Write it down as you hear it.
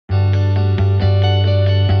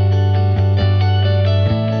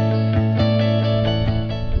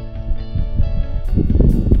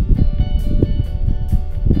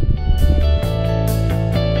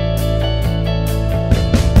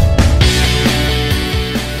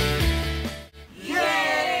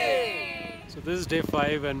is day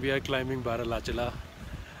 5 and we are climbing Baralachala.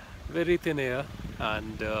 Very thin air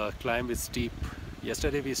and climb is steep.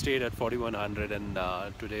 Yesterday we stayed at 4100 and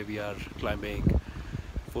today we are climbing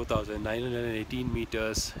 4918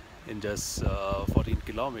 meters in just 14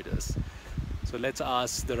 kilometers. So let's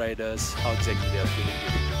ask the riders how exactly they are feeling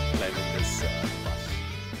climbing this pass.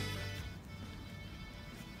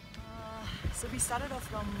 So we started off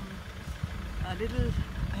from a little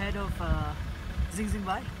ahead of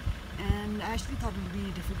Zingzingbai, and I actually thought it would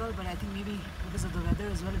be difficult, but I think maybe because of the weather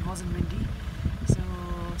as well, it wasn't windy.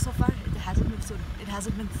 So far it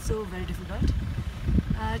hasn't been so very difficult.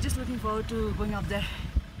 Just looking forward to going up there.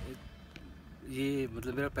 ये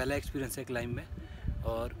मतलब मेरा पहला experience है climb में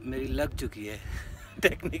और मेरी लग चुकी है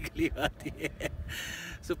टेक्निकली बात ये है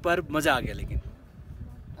सो पर मज़ा आ गया लेकिन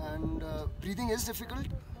and breathing is difficult.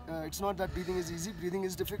 It's not that breathing is easy, breathing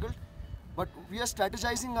is difficult, but we are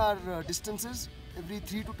strategizing our distances. Every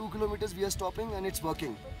 3 to 2 kilometers we are stopping and it's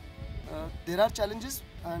working. There are challenges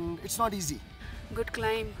and it's not easy. Good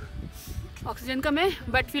climb. Oxygen come hai,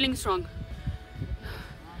 but feeling strong.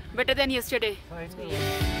 Better than yesterday. Yeah.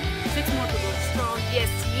 6 more to go. Strong.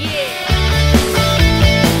 Yes. Yeah.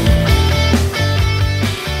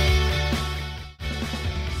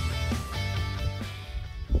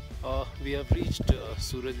 We have reached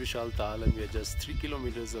Suraj Vishal Tal and we are just 3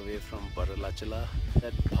 kilometers away from Baralachala.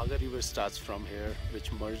 That Bhaga river starts from here,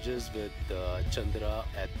 which merges with Chandra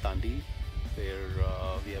at Tandi, where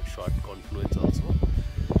we have short confluence also.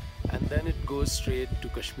 And then it goes straight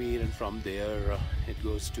to Kashmir, and from there it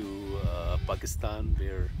goes to Pakistan,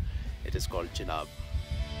 where it is called Chenab.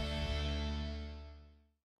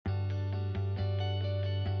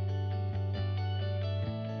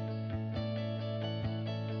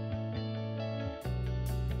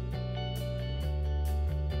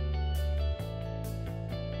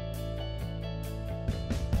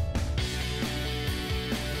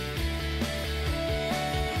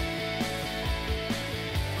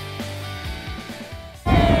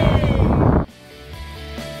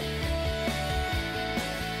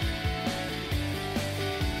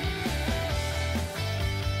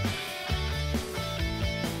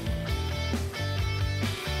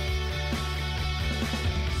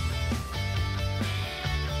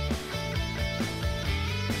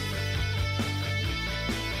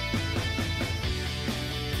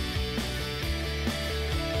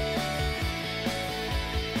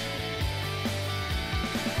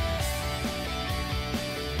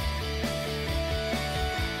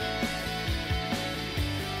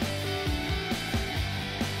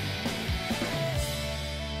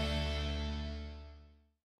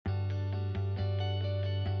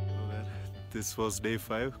 This was day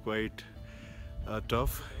 5, quite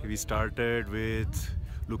tough. We started with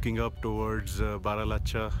looking up towards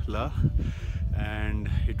Baralachala and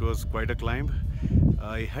it was quite a climb.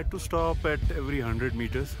 I had to stop at every 100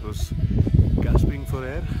 meters. I was gasping for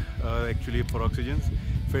air, actually for oxygen.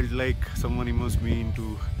 Felt like someone immersed me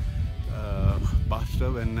into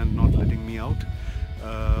bathtub and then not letting me out.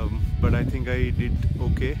 But I think I did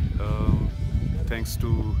okay, thanks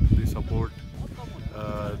to the support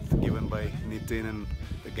given by Nitin and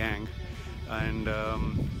the gang, and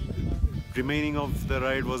remaining of the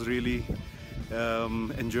ride was really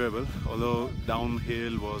enjoyable, although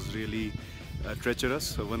downhill was really treacherous,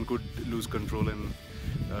 so one could lose control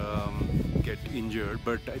and get injured,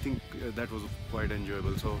 but I think that was quite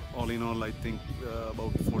enjoyable. So all in all, I think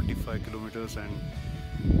about 45 kilometers and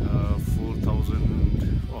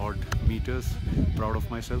 4,000 odd meters. Proud of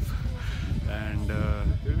myself and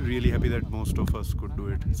really happy that most of us could do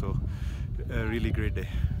it. So a really great day.